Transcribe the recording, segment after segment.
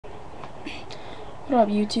What up,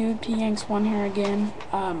 YouTube? PYanks1 here again.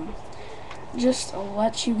 Just a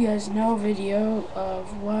let you guys know video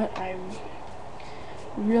of what I'm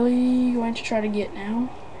really going to try to get now,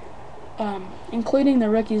 including the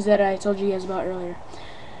rookies that I told you guys about earlier.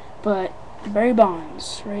 But Barry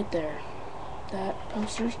Bonds, right there. That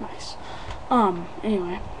poster's nice.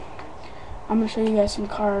 Anyway, I'm gonna show you guys some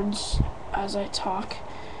cards as I talk.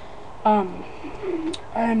 I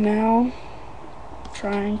am now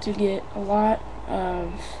trying to get a lot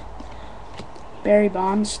of Barry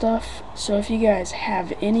Bonds stuff. So if you guys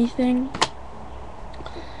have anything,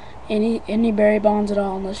 any Barry Bonds at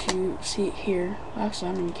all, unless you see it here, actually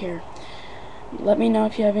I don't even care. Let me know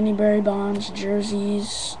if you have any Barry Bonds,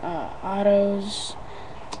 jerseys, autos,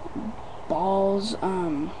 balls,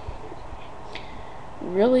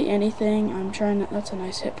 really anything. I'm trying to, that's a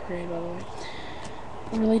nice hit parade, by the way.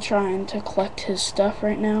 Really trying to collect his stuff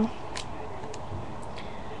right now.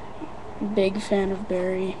 Big fan of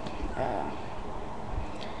Barry.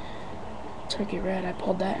 Turkey Red, I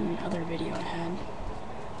pulled that in another video I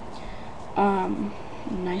had.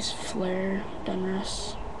 Nice flare,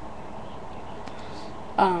 Donruss.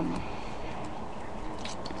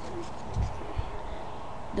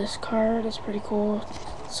 This card is pretty cool.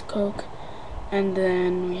 It's Coke. And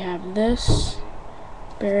then we have this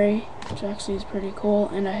Barry, which actually is pretty cool,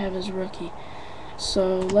 and I have his rookie.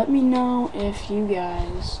 So let me know if you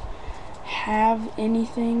guys have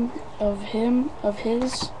anything of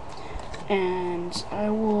his, and I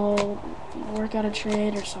will work out a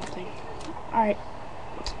trade or something. Alright,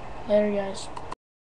 later guys.